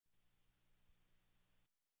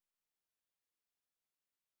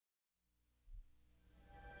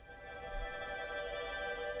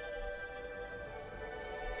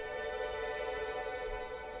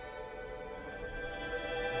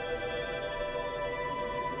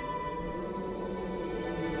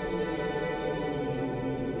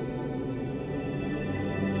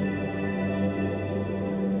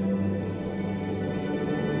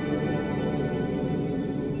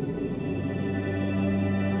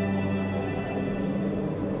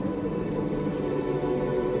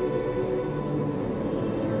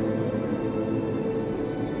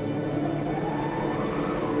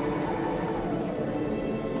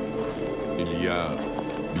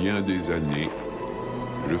bien des années,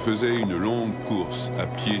 je faisais une longue course à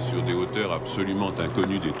pied sur des hauteurs absolument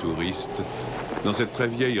inconnues des touristes, dans cette très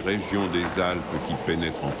vieille région des Alpes qui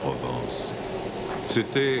pénètre en Provence.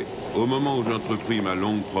 C'était, au moment où j'entrepris ma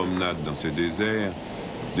longue promenade dans ces déserts,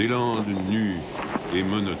 des landes nues et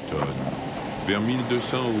monotones, vers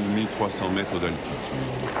 1200 ou 1300 mètres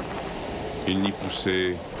d'altitude. Il n'y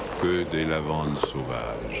poussait que des lavandes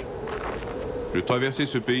sauvages. Je traversais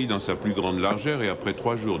ce pays dans sa plus grande largeur et après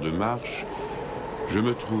 3 jours de marche, je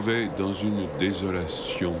me trouvais dans une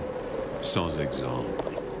désolation sans exemple.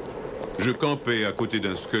 Je campais à côté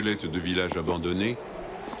d'un squelette de village abandonné.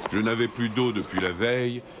 Je n'avais plus d'eau depuis la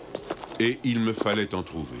veille et il me fallait en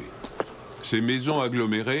trouver. Ces maisons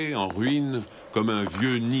agglomérées, en ruine, comme un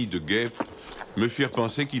vieux nid de guêpes, me firent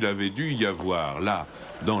penser qu'il avait dû y avoir, là,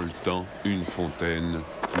 dans le temps, une fontaine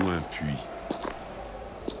ou un puits.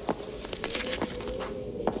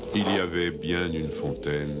 Il y avait bien une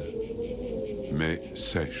fontaine, mais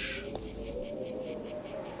sèche.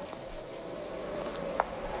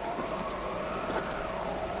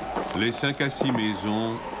 Les 5 à 6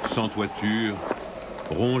 maisons, sans toiture,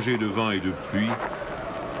 rongées de vent et de pluie,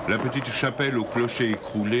 la petite chapelle au clocher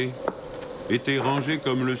écroulé, étaient rangées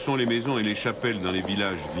comme le sont les maisons et les chapelles dans les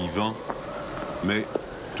villages vivants, mais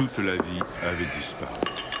toute la vie avait disparu.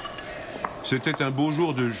 C'était un beau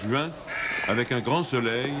jour de juin, avec un grand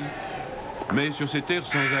soleil, mais sur ces terres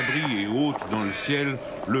sans abri et hautes dans le ciel,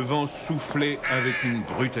 le vent soufflait avec une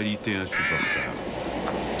brutalité insupportable.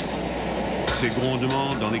 Ces grondements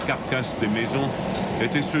dans les carcasses des maisons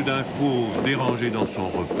étaient ceux d'un fauve dérangé dans son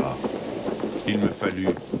repas. Il me fallut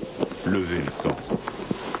lever le camp.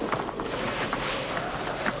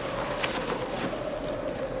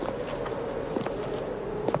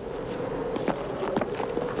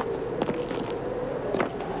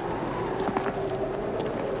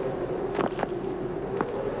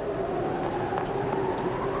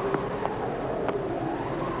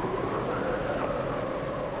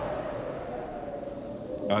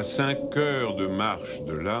 À 5 heures de marche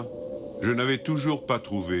de là, je n'avais toujours pas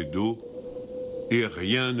trouvé d'eau et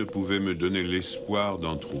rien ne pouvait me donner l'espoir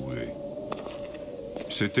d'en trouver.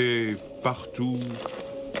 C'était partout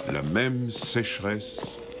la même sécheresse,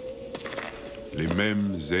 les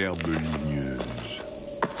mêmes herbes ligneuses.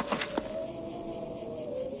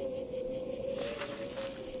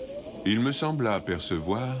 Il me sembla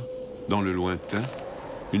apercevoir, dans le lointain,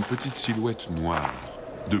 une petite silhouette noire,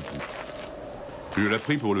 debout. Je la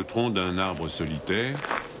pris pour le tronc d'un arbre solitaire.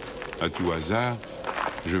 À tout hasard,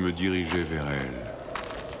 je me dirigeai vers elle.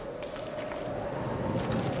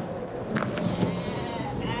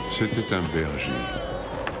 C'était un berger.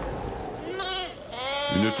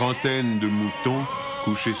 Une trentaine de moutons,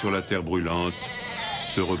 couchés sur la terre brûlante,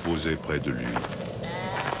 se reposaient près de lui.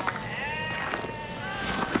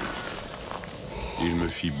 Il me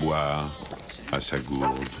fit boire à sa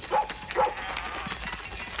gourde.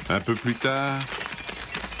 Un peu plus tard,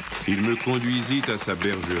 il me conduisit à sa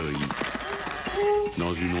bergerie,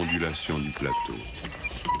 dans une ondulation du plateau.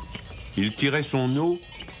 Il tirait son eau,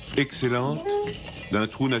 excellente, d'un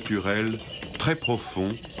trou naturel très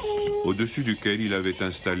profond, au-dessus duquel il avait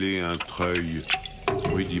installé un treuil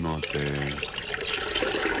rudimentaire.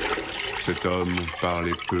 Cet homme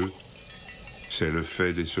parlait peu, c'est le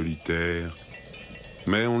fait des solitaires,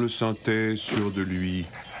 mais on le sentait sûr de lui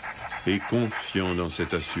et confiant dans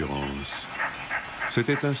cette assurance.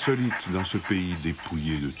 C'était insolite dans ce pays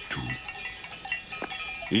dépouillé de tout.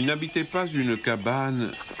 Il n'habitait pas une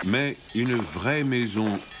cabane, mais une vraie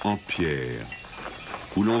maison en pierre,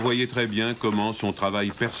 où l'on voyait très bien comment son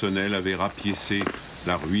travail personnel avait rapiécé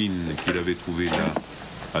la ruine qu'il avait trouvée là,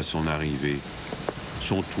 à son arrivée.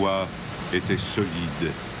 Son toit était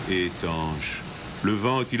solide et étanche. Le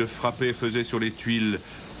vent qui le frappait faisait sur les tuiles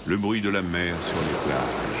le bruit de la mer sur les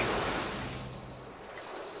plages.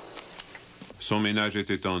 Son ménage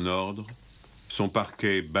était en ordre, son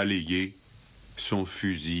parquet balayé, son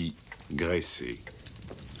fusil graissé.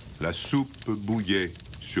 La soupe bouillait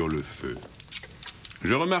sur le feu.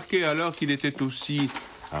 Je remarquai alors qu'il était aussi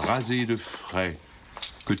rasé de frais,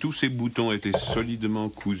 que tous ses boutons étaient solidement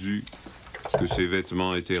cousus, que ses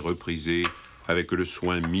vêtements étaient reprisés avec le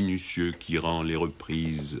soin minutieux qui rend les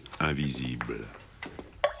reprises invisibles.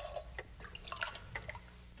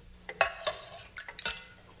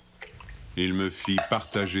 Il me fit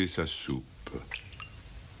partager sa soupe.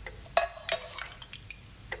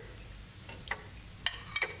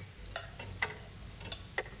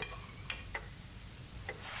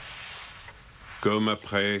 Comme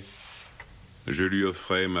après, je lui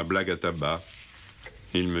offrais ma blague à tabac,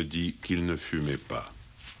 il me dit qu'il ne fumait pas.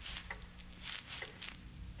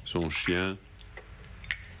 Son chien,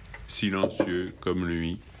 silencieux comme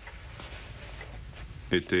lui,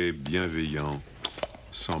 était bienveillant,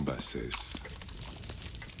 sans bassesse.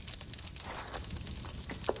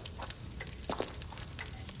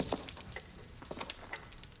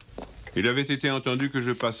 Il avait été entendu que je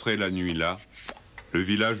passerais la nuit là, le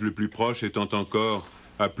village le plus proche étant encore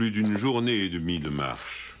à plus d'une journée et demie de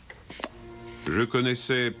marche. Je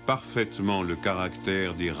connaissais parfaitement le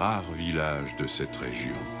caractère des rares villages de cette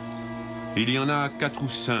région. Il y en a 4 ou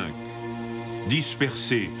 5,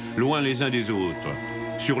 dispersés, loin les uns des autres,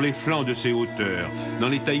 sur les flancs de ces hauteurs, dans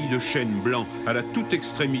les taillis de chênes blancs, à la toute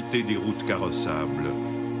extrémité des routes carrossables.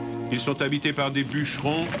 Ils sont habités par des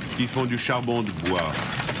bûcherons qui font du charbon de bois.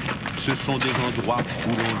 Ce sont des endroits où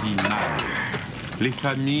l'on vit mal. Les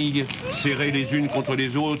familles, serrées les unes contre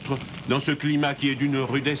les autres, dans ce climat qui est d'une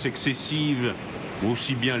rudesse excessive,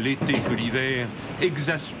 aussi bien l'été que l'hiver,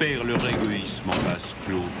 exaspèrent leur égoïsme en vase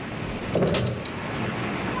clos.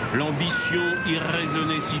 L'ambition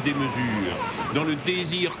irraisonnée s'y démesure. Dans le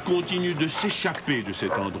désir continu de s'échapper de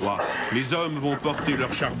cet endroit, les hommes vont porter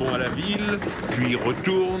leur charbon à la ville, puis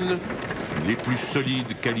retournent. Les plus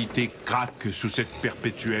solides qualités craquent sous cette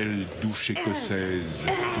perpétuelle douche écossaise.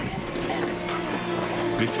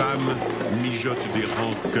 Les femmes mijotent des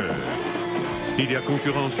rancœurs. Il y a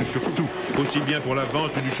concurrence sur tout, aussi bien pour la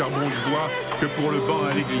vente du charbon de bois que pour le banc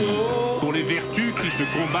à l'église, pour les vertus qui se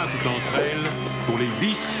combattent entre elles, pour les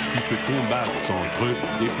vices qui se combattent entre eux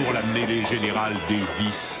et pour la mêlée générale des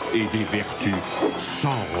vices et des vertus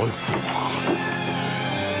sans repos.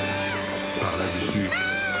 Par là-dessus,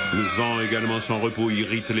 le vent également sans repos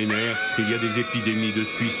irrite les nerfs. Il y a des épidémies de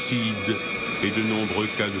suicide et de nombreux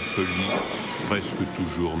cas de folie, presque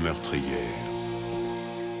toujours meurtrières.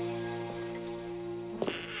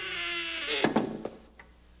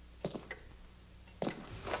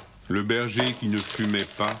 Le berger qui ne fumait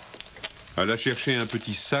pas alla chercher un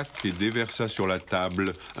petit sac et déversa sur la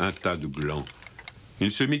table un tas de glands. Il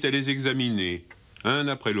se mit à les examiner, un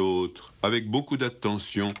après l'autre, avec beaucoup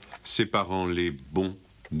d'attention, séparant les bons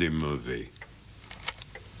des mauvais.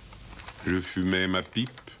 Je fumais ma pipe,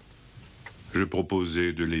 je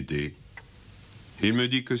proposais de l'aider. Il me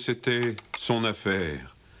dit que c'était son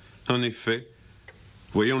affaire. En effet,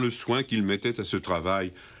 voyant le soin qu'il mettait à ce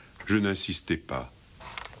travail, je n'insistais pas.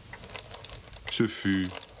 Ce fut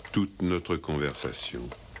toute notre conversation.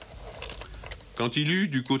 Quand il eut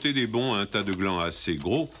du côté des bons un tas de glands assez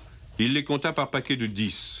gros, il les compta par paquet de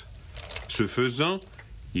 10. Ce faisant,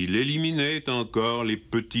 il éliminait encore les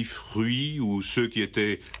petits fruits ou ceux qui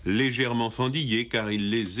étaient légèrement fendillés, car il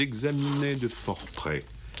les examinait de fort près.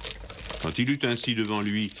 Quand il eut ainsi devant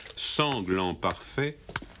lui 100 glands parfaits,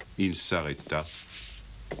 il s'arrêta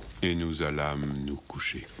et nous allâmes nous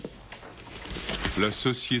coucher. La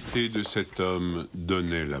société de cet homme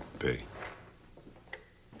donnait la paix.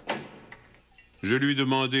 Je lui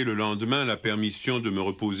demandai le lendemain la permission de me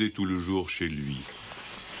reposer tout le jour chez lui.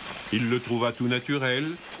 Il le trouva tout naturel,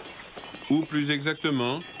 ou plus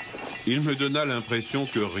exactement, il me donna l'impression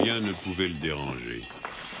que rien ne pouvait le déranger.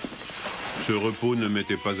 Ce repos ne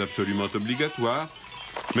m'était pas absolument obligatoire,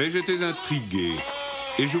 mais j'étais intrigué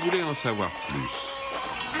et je voulais en savoir plus.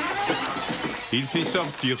 Il fit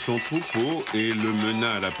sortir son troupeau et le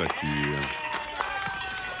mena à la pâture.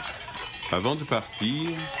 Avant de partir,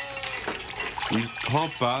 il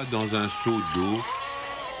trempa dans un seau d'eau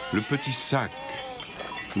le petit sac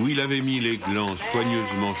où il avait mis les glands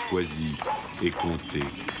soigneusement choisis et comptés.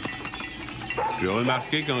 Je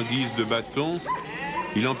remarquai qu'en guise de bâton,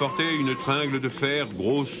 il emportait une tringle de fer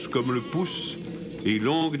grosse comme le pouce et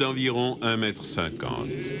longue d'environ 1,50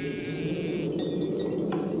 m.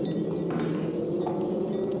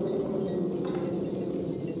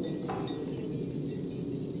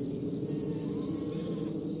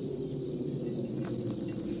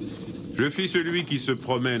 Je fis celui qui se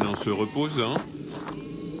promène en se reposant,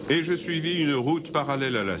 et je suivis une route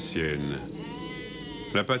parallèle à la sienne.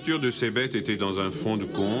 La pâture de ces bêtes était dans un fond de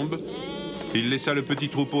combe. Il laissa le petit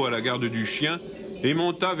troupeau à la garde du chien et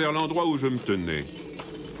monta vers l'endroit où je me tenais.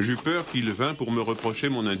 J'eus peur qu'il vînt pour me reprocher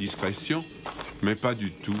mon indiscrétion, mais pas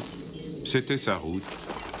du tout. C'était sa route,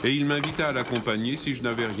 et il m'invita à l'accompagner si je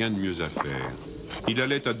n'avais rien de mieux à faire. Il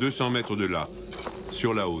allait à 200 mètres de là,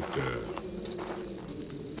 sur la hauteur.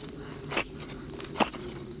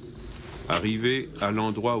 Arrivé à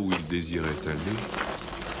l'endroit où il désirait aller,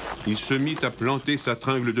 il se mit à planter sa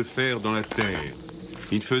tringle de fer dans la terre.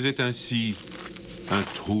 Il faisait ainsi un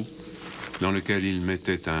trou dans lequel il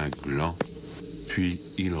mettait un gland, puis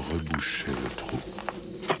il rebouchait le trou.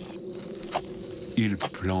 Il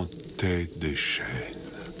plantait des chênes.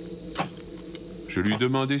 Je lui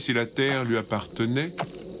demandai si la terre lui appartenait.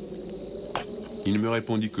 Il me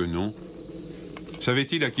répondit que non.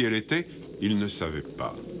 Savait-il à qui elle était? Il ne savait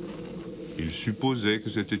pas. Il supposait que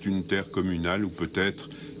c'était une terre communale ou peut-être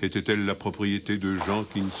était-elle la propriété de gens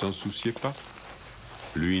qui ne s'en souciaient pas.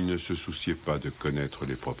 Lui ne se souciait pas de connaître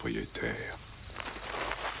les propriétaires.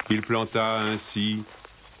 Il planta ainsi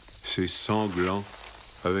ses sanglants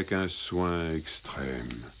avec un soin extrême.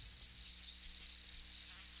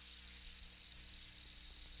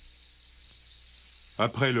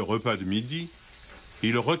 Après le repas de midi,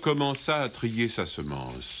 il recommença à trier sa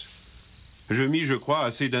semence. Je mis, je crois,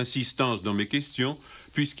 assez d'insistance dans mes questions,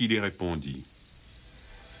 puisqu'il y répondit.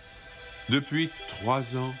 Depuis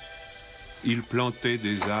 3 ans, il plantait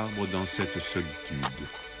des arbres dans cette solitude.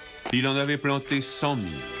 Il en avait planté 100 000.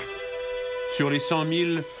 Sur les 100 000,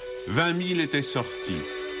 20 000 étaient sortis.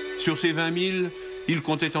 Sur ces 20 000, il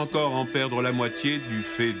comptait encore en perdre la moitié du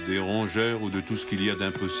fait des rongeurs ou de tout ce qu'il y a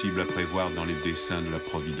d'impossible à prévoir dans les desseins de la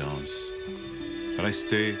Providence.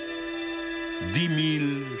 Restaient 10 000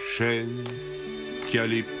 chênes qui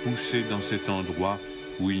allaient pousser dans cet endroit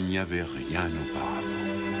où il n'y avait rien auparavant.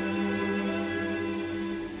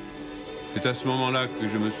 C'est à ce moment-là que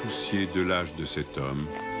je me souciais de l'âge de cet homme.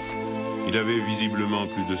 Il avait visiblement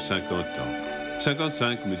plus de 50 ans.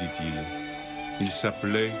 55, me dit-il. Il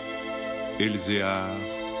s'appelait Elzéard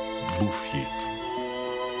Bouffier.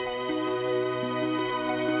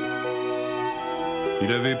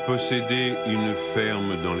 Il avait possédé une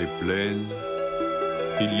ferme dans les plaines.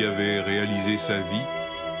 Il y avait réalisé sa vie.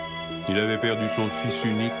 Il avait perdu son fils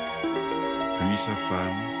unique, puis sa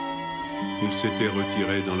femme. Il s'était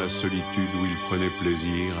retiré dans la solitude où il prenait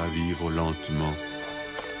plaisir à vivre lentement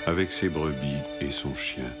avec ses brebis et son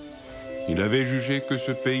chien. Il avait jugé que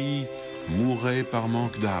ce pays mourait par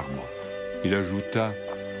manque d'arbres. Il ajouta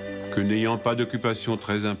que n'ayant pas d'occupation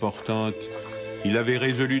très importante, il avait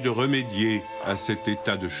résolu de remédier à cet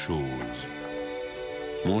état de choses.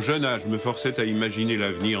 Mon jeune âge me forçait à imaginer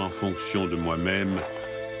l'avenir en fonction de moi-même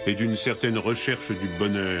et d'une certaine recherche du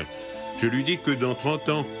bonheur. Je lui dis que dans 30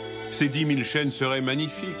 ans, ces 10 000 chênes seraient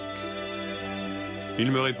magnifiques.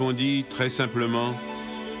 Il me répondit très simplement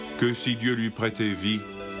que si Dieu lui prêtait vie,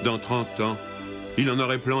 dans 30 ans, il en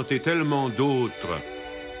aurait planté tellement d'autres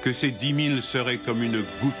que ces 10 000 seraient comme une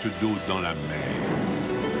goutte d'eau dans la mer.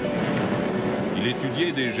 Il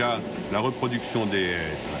étudiait déjà la reproduction des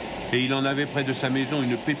hêtres et il en avait près de sa maison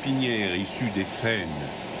une pépinière issue des faînes.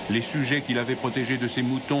 Les sujets qu'il avait protégés de ses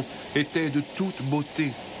moutons étaient de toute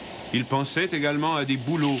beauté. Il pensait également à des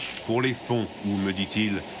bouleaux pour les fonds où, me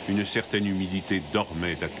dit-il, une certaine humidité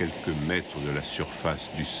dormait à quelques mètres de la surface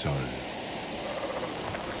du sol.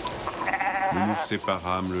 Nous nous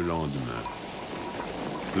séparâmes le lendemain.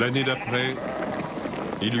 L'année d'après,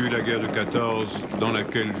 il y eut la guerre de 14, dans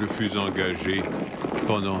laquelle je fus engagé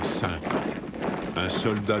pendant 5 ans. Un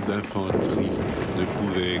soldat d'infanterie ne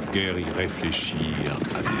pouvait guère y réfléchir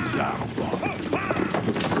à des arbres.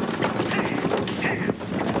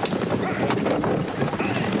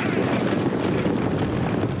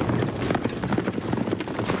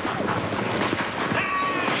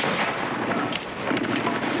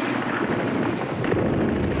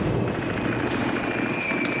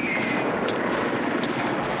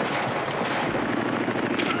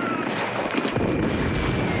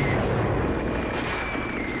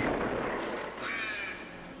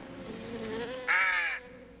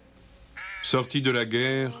 Sorti de la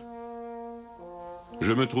guerre,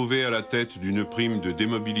 je me trouvais à la tête d'une prime de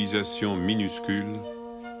démobilisation minuscule,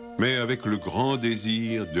 mais avec le grand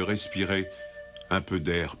désir de respirer un peu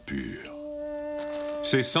d'air pur.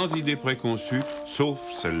 C'est sans idée préconçue, sauf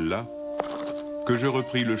celle-là, que je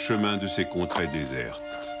repris le chemin de ces contrées désertes.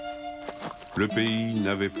 Le pays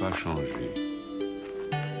n'avait pas changé.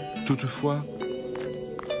 Toutefois,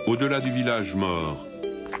 au-delà du village mort,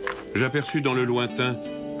 j'aperçus dans le lointain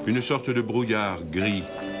une sorte de brouillard gris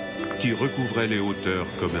qui recouvrait les hauteurs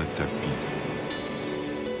comme un tapis.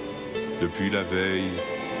 Depuis la veille,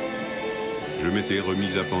 je m'étais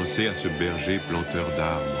remis à penser à ce berger planteur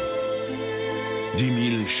d'arbres.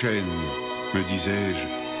 10 000 chênes, me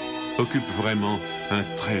disais-je, occupent vraiment un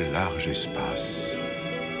très large espace.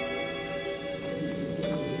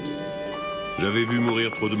 J'avais vu mourir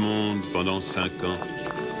trop de monde pendant 5 ans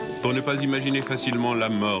pour ne pas imaginer facilement la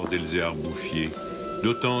mort d'Elzéard Bouffier.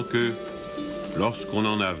 D'autant que, lorsqu'on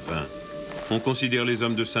en a 20, on considère les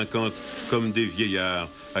hommes de 50 comme des vieillards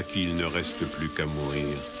à qui il ne reste plus qu'à mourir.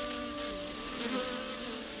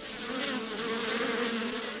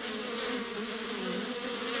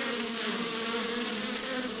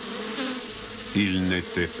 Il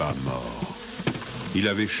n'était pas mort. Il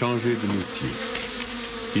avait changé de métier.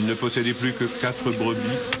 Il ne possédait plus que 4 brebis,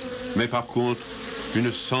 mais par contre,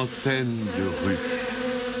 une centaine de ruches.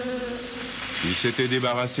 Il s'était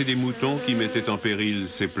débarrassé des moutons qui mettaient en péril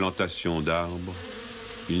ses plantations d'arbres.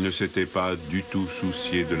 Il ne s'était pas du tout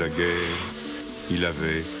soucié de la guerre. Il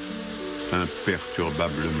avait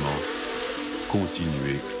imperturbablement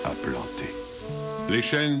continué à planter. Les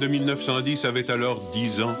chênes de 1910 avaient alors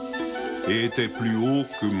 10 ans et étaient plus hauts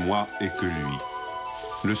que moi et que lui.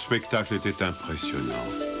 Le spectacle était impressionnant.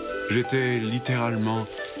 J'étais littéralement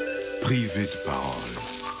privé de parole.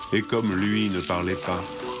 Et comme lui ne parlait pas,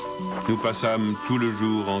 nous passâmes tout le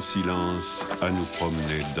jour en silence à nous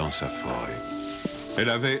promener dans sa forêt. Elle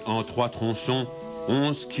avait en 3 tronçons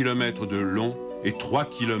 11 kilomètres de long et 3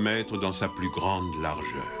 kilomètres dans sa plus grande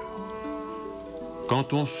largeur.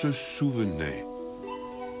 Quand on se souvenait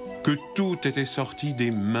que tout était sorti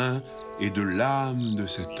des mains et de l'âme de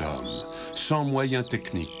cet homme, sans moyens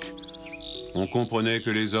techniques, on comprenait que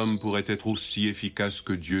les hommes pourraient être aussi efficaces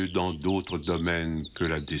que Dieu dans d'autres domaines que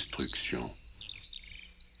la destruction.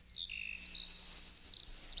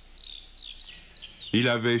 Il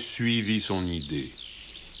avait suivi son idée.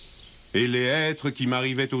 Et les hêtres qui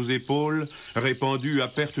m'arrivaient aux épaules, répandus à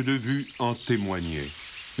perte de vue, en témoignaient.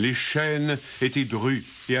 Les chênes étaient drus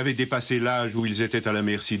et avaient dépassé l'âge où ils étaient à la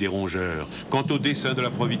merci des rongeurs. Quant au dessein de la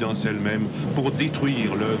Providence elle-même, pour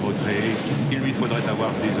détruire l'œuvre créée, il lui faudrait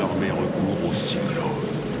avoir désormais recours au cyclone.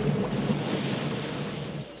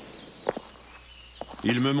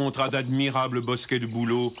 Il me montra d'admirables bosquets de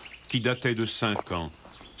bouleaux qui dataient de 5 ans,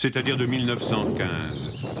 c'est-à-dire de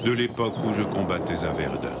 1915, de l'époque où je combattais à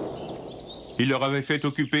Verdun. Il leur avait fait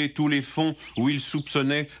occuper tous les fonds où ils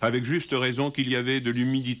soupçonnaient, avec juste raison, qu'il y avait de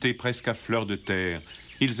l'humidité presque à fleur de terre.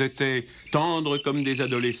 Ils étaient tendres comme des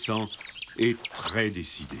adolescents et très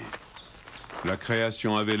décidés. La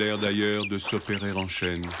création avait l'air d'ailleurs de s'opérer en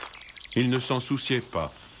chaîne. Il ne s'en souciait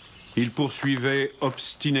pas. Il poursuivait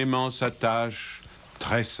obstinément sa tâche,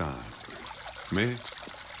 très simple. Mais,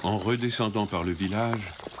 en redescendant par le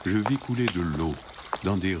village, je vis couler de l'eau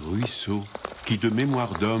dans des ruisseaux qui, de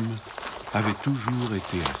mémoire d'homme, avait toujours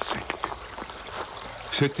été à sec.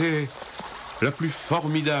 C'était la plus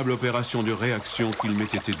formidable opération de réaction qu'il m'ait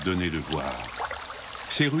été donné de voir.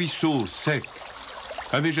 Ces ruisseaux secs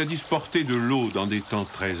avaient jadis porté de l'eau dans des temps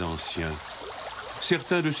très anciens.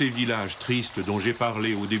 Certains de ces villages tristes dont j'ai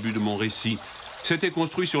parlé au début de mon récit s'étaient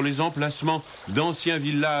construits sur les emplacements d'anciens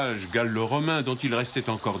villages gallo-romains dont il restait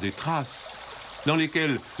encore des traces, dans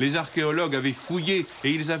lesquels les archéologues avaient fouillé et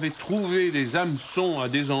ils avaient trouvé des hameçons à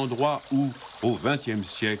des endroits où, au XXe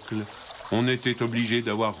siècle, on était obligé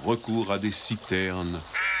d'avoir recours à des citernes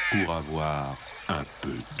pour avoir un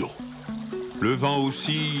peu d'eau. Le vent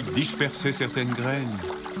aussi dispersait certaines graines.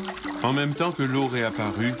 En même temps que l'eau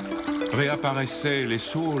réapparut, réapparaissaient les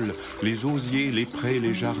saules, les osiers, les prés,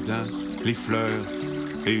 les jardins, les fleurs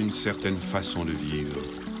et une certaine façon de vivre.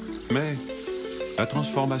 Mais la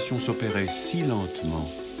transformation s'opérait si lentement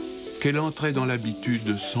qu'elle entrait dans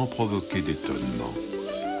l'habitude sans provoquer d'étonnement.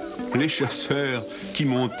 Les chasseurs qui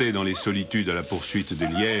montaient dans les solitudes à la poursuite des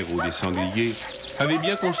lièvres ou des sangliers avaient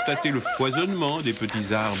bien constaté le foisonnement des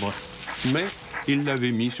petits arbres, mais ils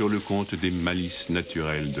l'avaient mis sur le compte des malices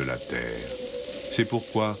naturelles de la terre. C'est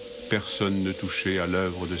pourquoi personne ne touchait à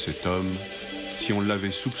l'œuvre de cet homme. Si on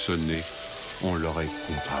l'avait soupçonné, on l'aurait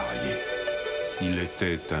contrarié. Il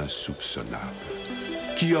était insoupçonnable.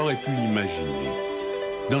 Qui aurait pu imaginer,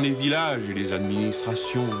 dans les villages et les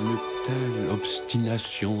administrations, une telle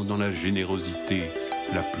obstination dans la générosité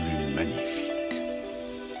la plus magnifique?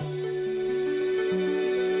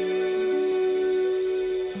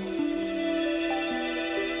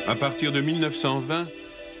 À partir de 1920,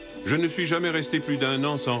 je ne suis jamais resté plus d'1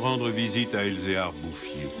 an sans rendre visite à Elzéard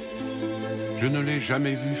Bouffier. Je ne l'ai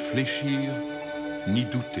jamais vu fléchir ni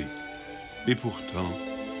douter. Et pourtant,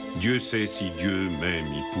 Dieu sait si Dieu même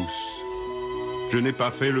y pousse. Je n'ai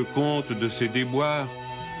pas fait le compte de ses déboires.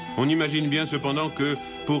 On imagine bien cependant que,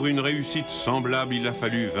 pour une réussite semblable, il a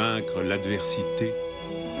fallu vaincre l'adversité,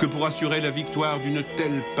 que pour assurer la victoire d'une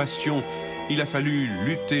telle passion, il a fallu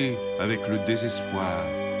lutter avec le désespoir.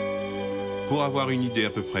 Pour avoir une idée à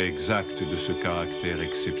peu près exacte de ce caractère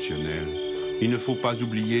exceptionnel, il ne faut pas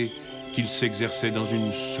oublier qu'il s'exerçait dans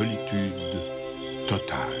une solitude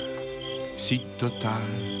totale. Si totale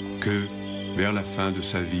que, vers la fin de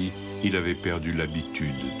sa vie, il avait perdu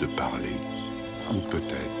l'habitude de parler. Ou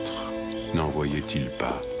peut-être n'en voyait-il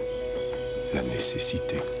pas la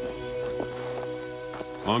nécessité.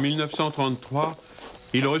 En 1933,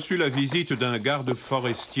 il reçut la visite d'un garde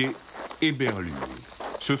forestier éberlué.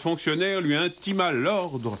 Ce fonctionnaire lui intima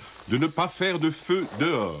l'ordre de ne pas faire de feu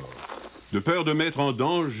dehors, de peur de mettre en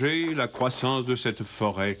danger la croissance de cette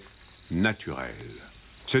forêt naturelle.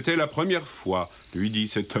 C'était la première fois, lui dit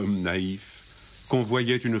cet homme naïf, qu'on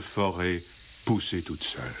voyait une forêt pousser toute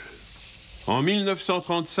seule. En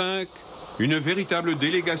 1935, une véritable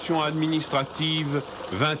délégation administrative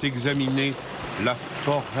vint examiner la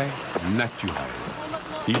forêt naturelle.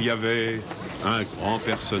 Il y avait un grand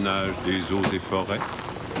personnage des eaux et forêts,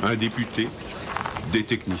 un député, des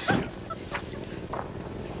techniciens.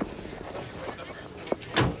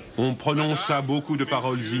 On prononça beaucoup de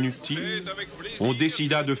paroles inutiles, on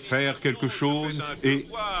décida de faire quelque chose et,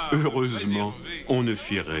 heureusement, on ne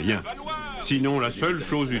fit rien. Sinon, la seule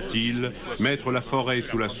chose utile, mettre la forêt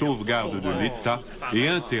sous la sauvegarde de l'État et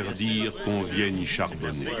interdire qu'on vienne y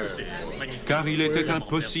charbonner. Car il était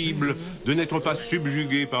impossible de n'être pas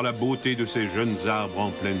subjugué par la beauté de ces jeunes arbres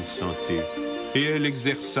en pleine santé. Et elle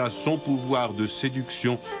exerça son pouvoir de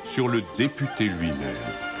séduction sur le député lui-même.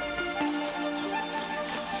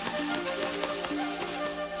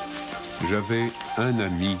 J'avais un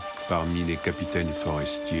ami parmi les capitaines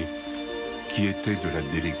forestiers qui était de la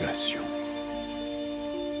délégation.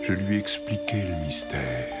 Je lui expliquai le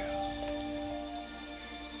mystère.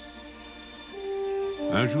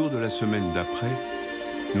 Un jour de la semaine d'après,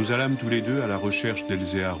 nous allâmes tous les deux à la recherche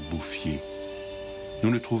d'Elzéard Bouffier.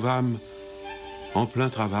 Nous le trouvâmes en plein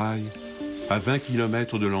travail, à 20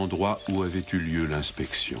 km de l'endroit où avait eu lieu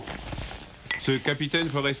l'inspection. Ce capitaine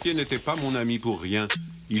forestier n'était pas mon ami pour rien.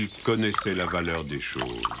 Il connaissait la valeur des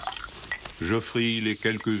choses. J'offris les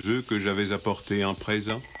quelques œufs que j'avais apportés en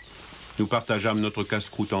présent. Nous partageâmes notre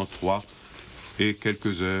casse-croûte en trois et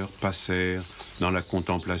quelques heures passèrent dans la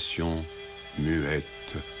contemplation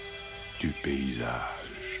muette du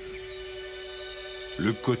paysage.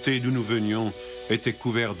 Le côté d'où nous venions était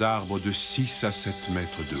couvert d'arbres de 6 à 7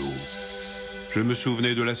 mètres de haut. Je me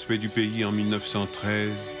souvenais de l'aspect du pays en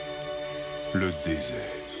 1913, le désert.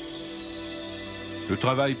 Le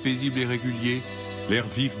travail paisible et régulier, l'air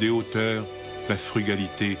vif des hauteurs, la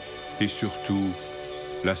frugalité et surtout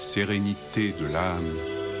la sérénité de l'âme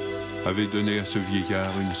avaient donné à ce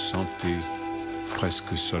vieillard une santé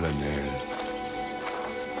presque solennelle.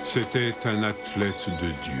 C'était un athlète de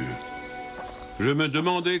Dieu. Je me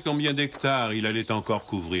demandais combien d'hectares il allait encore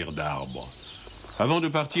couvrir d'arbres. Avant de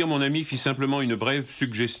partir, mon ami fit simplement une brève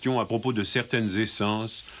suggestion à propos de certaines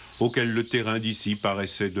essences auxquelles le terrain d'ici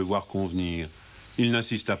paraissait devoir convenir. Il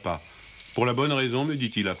n'insista pas. Pour la bonne raison, me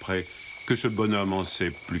dit-il après, que ce bonhomme en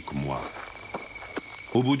sait plus que moi.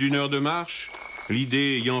 Au bout d'une heure de marche,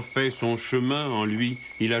 l'idée ayant fait son chemin en lui,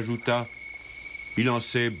 il ajouta « Il en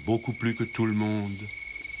sait beaucoup plus que tout le monde.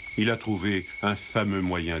 Il a trouvé un fameux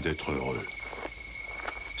moyen d'être heureux. »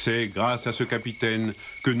 C'est grâce à ce capitaine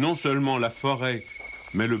que non seulement la forêt,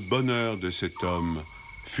 mais le bonheur de cet homme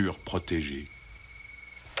furent protégés.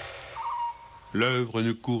 L'œuvre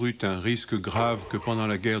ne courut un risque grave que pendant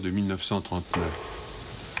la guerre de 1939.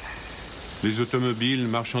 Les automobiles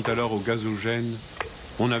marchant alors au gazogène,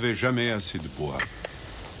 on n'avait jamais assez de bois.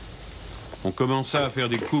 On commença à faire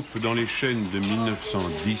des coupes dans les chênes de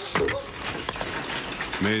 1910,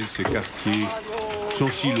 mais ces quartiers sont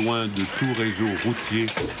si loin de tout réseau routier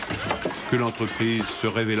que l'entreprise se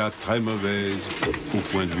révéla très mauvaise au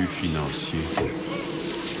point de vue financier.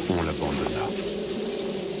 On l'abandonna.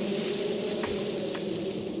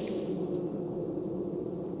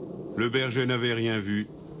 Le berger n'avait rien vu.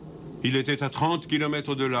 Il était à 30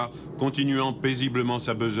 km de là, continuant paisiblement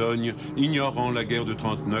sa besogne, ignorant la guerre de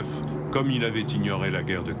 39, comme il avait ignoré la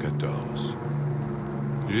guerre de 14.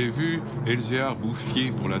 J'ai vu Elzéard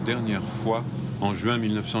Bouffier pour la dernière fois en juin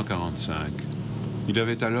 1945. Il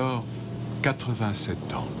avait alors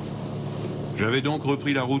 87 ans. J'avais donc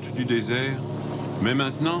repris la route du désert, mais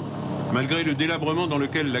maintenant, malgré le délabrement dans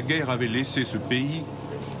lequel la guerre avait laissé ce pays,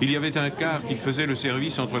 il y avait un car qui faisait le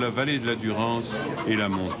service entre la vallée de la Durance et la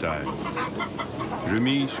montagne. Je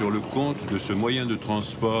mis sur le compte de ce moyen de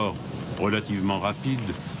transport relativement rapide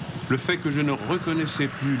le fait que je ne reconnaissais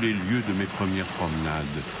plus les lieux de mes premières promenades.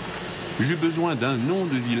 J'eus besoin d'un nom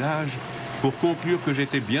de village pour conclure que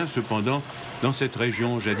j'étais bien cependant dans cette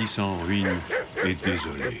région jadis en ruine et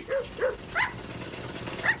désolée.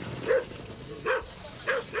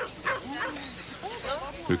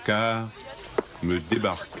 Le car me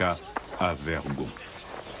débarqua à Vergon.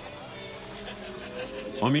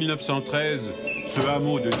 En 1913, ce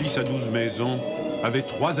hameau de 10 à 12 maisons avait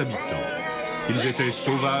 3 habitants. Ils étaient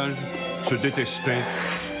sauvages, se détestaient,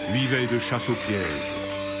 vivaient de chasse au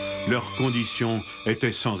piège. Leurs conditions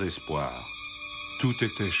étaient sans espoir. Tout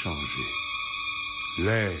était changé.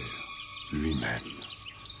 L'air lui-même.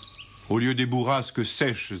 Au lieu des bourrasques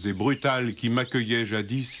sèches et brutales qui m'accueillaient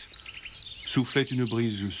jadis, soufflait une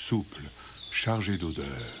brise souple, chargée d'odeurs.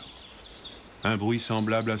 Un bruit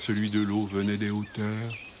semblable à celui de l'eau venait des hauteurs.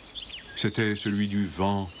 C'était celui du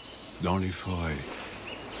vent dans les forêts.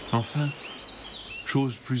 Enfin,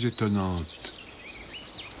 chose plus étonnante,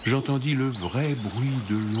 j'entendis le vrai bruit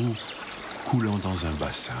de l'eau coulant dans un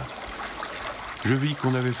bassin. Je vis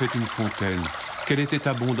qu'on avait fait une fontaine, qu'elle était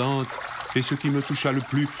abondante, et ce qui me toucha le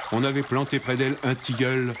plus, on avait planté près d'elle un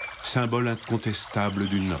tilleul, symbole incontestable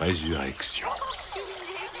d'une résurrection.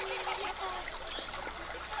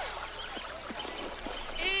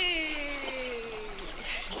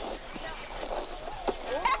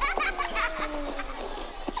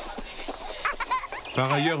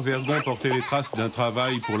 Par ailleurs, Vergon portait les traces d'un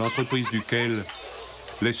travail pour l'entreprise duquel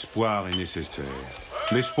l'espoir est nécessaire.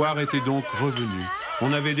 L'espoir était donc revenu.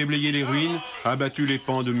 On avait déblayé les ruines, abattu les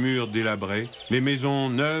pans de murs délabrés. Les maisons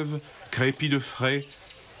neuves, crépies de frais,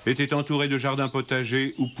 étaient entourées de jardins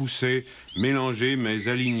potagers où poussaient, mélangés mais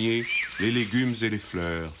alignés, les légumes et les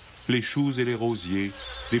fleurs, les choux et les rosiers,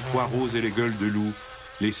 les poireaux et les gueules de loup,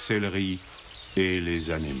 les céleris et les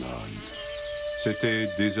anémones. C'était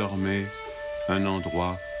désormais un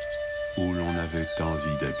endroit où l'on avait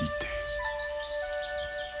envie d'habiter.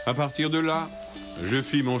 À partir de là, je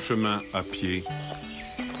fis mon chemin à pied.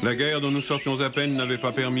 La guerre dont nous sortions à peine n'avait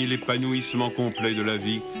pas permis l'épanouissement complet de la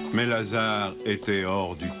vie, mais le hasard était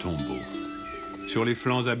hors du tombeau. Sur les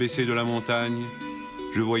flancs abaissés de la montagne,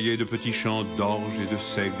 je voyais de petits champs d'orge et de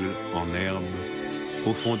seigle en herbe.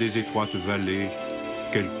 Au fond des étroites vallées,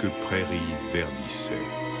 quelques prairies verdissaient.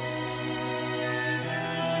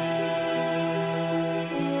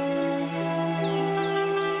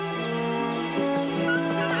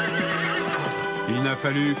 Il n'a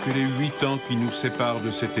fallu que les 8 ans qui nous séparent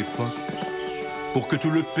de cette époque pour que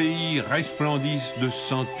tout le pays resplendisse de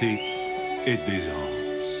santé et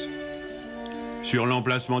d'aisance. Sur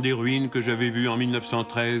l'emplacement des ruines que j'avais vues en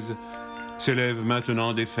 1913, s'élèvent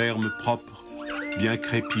maintenant des fermes propres, bien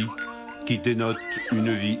crépies, qui dénotent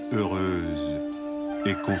une vie heureuse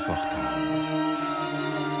et confortable.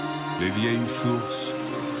 Les vieilles sources,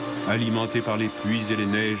 alimentées par les pluies et les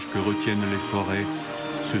neiges que retiennent les forêts,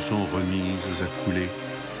 se sont remises à couler.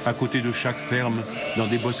 À côté de chaque ferme, dans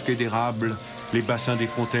des bosquets d'érables, les bassins des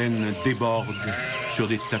fontaines débordent sur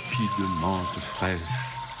des tapis de menthe fraîche.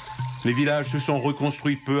 Les villages se sont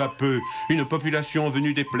reconstruits peu à peu. Une population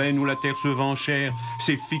venue des plaines où la terre se vend chère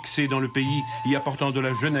s'est fixée dans le pays, y apportant de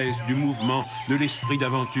la jeunesse, du mouvement, de l'esprit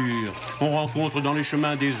d'aventure. On rencontre dans les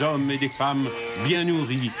chemins des hommes et des femmes bien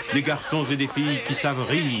nourris, des garçons et des filles qui savent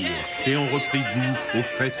rire et ont repris goût aux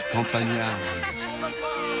fêtes campagnardes.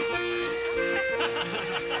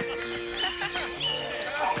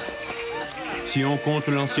 Si on compte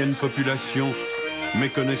l'ancienne population,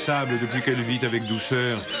 méconnaissable depuis qu'elle vit avec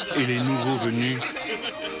douceur, et les nouveaux venus,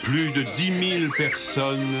 plus de 10 000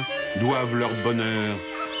 personnes doivent leur bonheur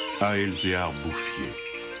à Elzéard Bouffier.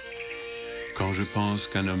 Quand je pense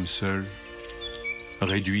qu'un homme seul,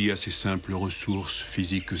 réduit à ses simples ressources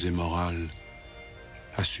physiques et morales,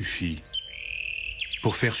 a suffi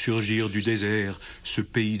pour faire surgir du désert ce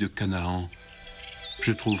pays de Canaan,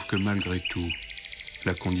 je trouve que malgré tout,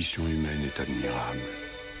 la condition humaine est admirable.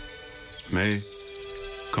 Mais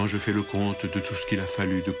quand je fais le compte de tout ce qu'il a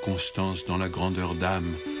fallu de constance dans la grandeur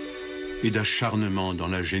d'âme et d'acharnement dans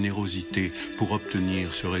la générosité pour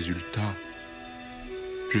obtenir ce résultat,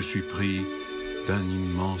 je suis pris d'un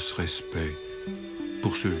immense respect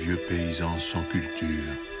pour ce vieux paysan sans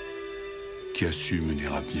culture qui a su mener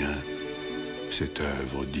à bien cette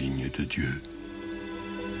œuvre digne de Dieu.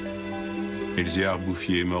 Elzéard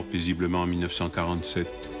Bouffier est mort paisiblement en 1947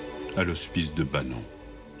 à l'hospice de Banon.